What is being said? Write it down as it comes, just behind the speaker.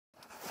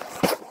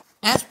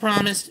As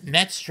promised,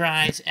 Mets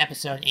Tries,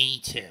 episode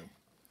 82.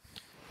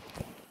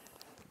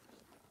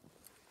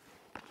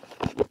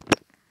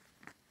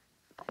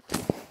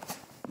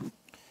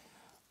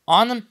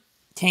 On the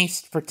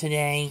taste for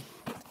today,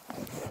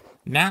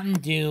 Mountain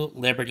Dew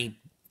Liberty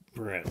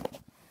Brew.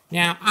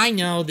 Now, I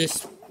know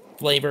this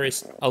flavor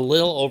is a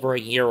little over a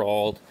year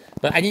old,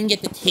 but I didn't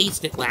get to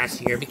taste it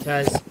last year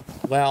because,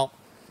 well,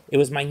 it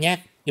was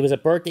a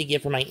birthday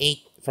gift for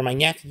my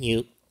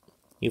nephew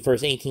for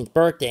his 18th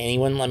birthday, and he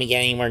wouldn't let me get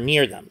anywhere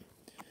near them.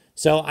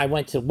 So I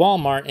went to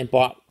Walmart and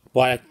bought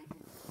a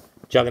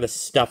jug of the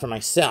stuff for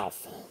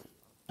myself.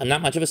 I'm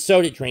not much of a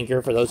soda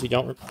drinker. For those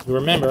who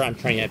remember, I'm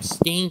trying to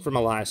abstain from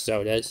a lot of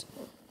sodas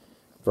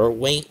for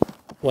weight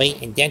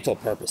and dental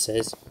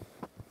purposes.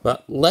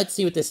 But let's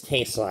see what this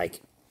tastes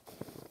like.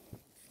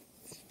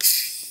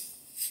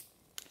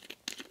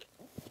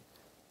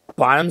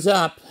 Bottoms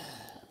up.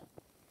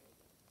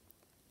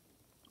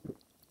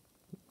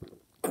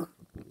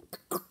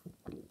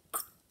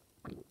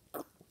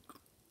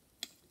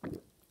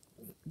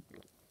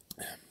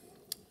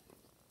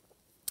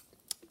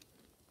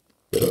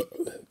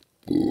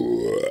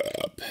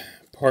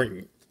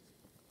 Pardon.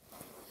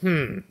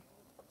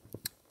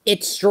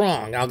 It's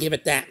strong, I'll give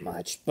it that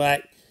much,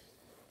 but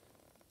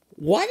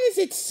why does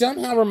it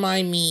somehow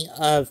remind me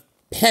of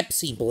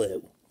Pepsi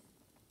Blue?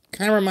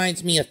 Kind of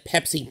reminds me of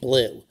Pepsi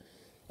Blue.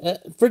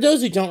 For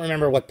those who don't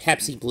remember what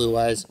Pepsi Blue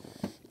was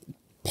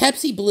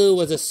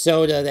a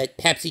soda that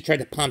Pepsi tried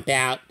to pump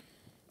out,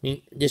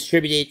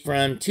 distributed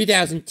from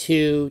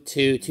 2002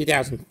 to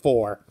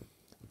 2004.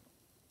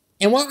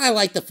 And while I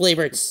like the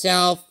flavor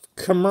itself,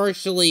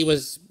 commercially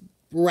was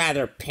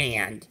rather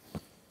panned.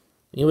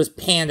 It was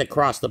panned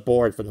across the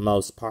board for the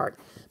most part.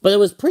 But it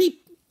was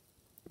pretty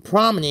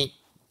prominent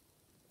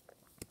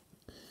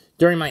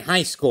during my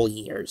high school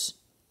years.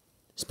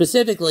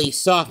 Specifically,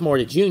 sophomore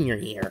to junior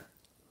year.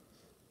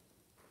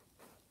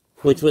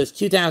 Which was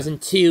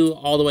 2002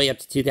 all the way up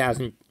to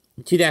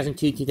 2002,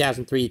 2003 to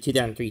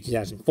 2003,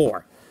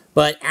 2004.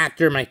 But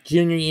after my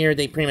junior year,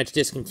 they pretty much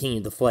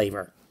discontinued the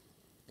flavor.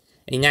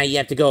 And now you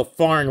have to go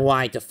far and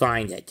wide to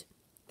find it.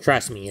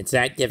 Trust me, it's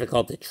that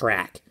difficult to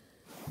track.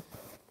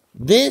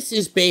 This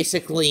is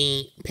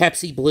basically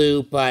Pepsi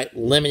Blue, but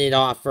limited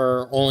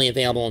offer, only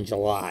available in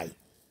July.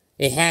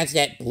 It has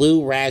that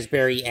blue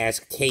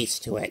raspberry-esque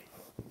taste to it.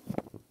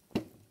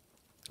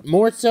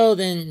 More so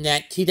than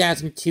that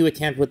 2002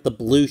 attempt with the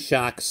Blue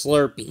Shock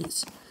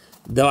Slurpees,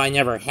 though I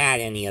never had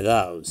any of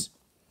those.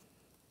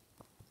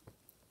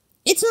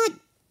 It's not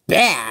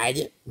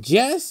bad,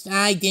 just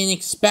I didn't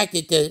expect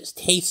it to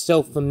taste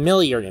so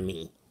familiar to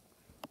me.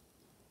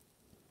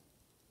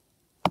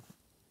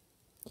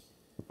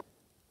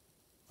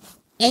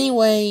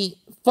 Anyway,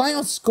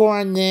 final score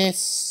on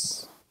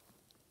this,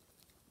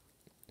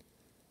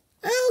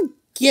 I'll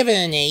give it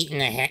an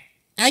 8.5.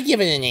 I give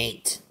it an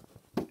 8.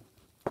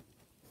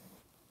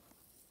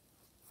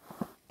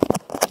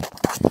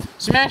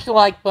 Smash the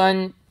like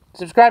button,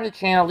 subscribe to the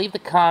channel, leave a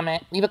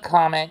comment.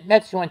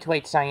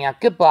 Mets228 signing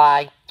out.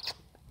 Goodbye,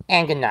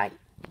 and good night.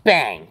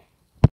 Bang!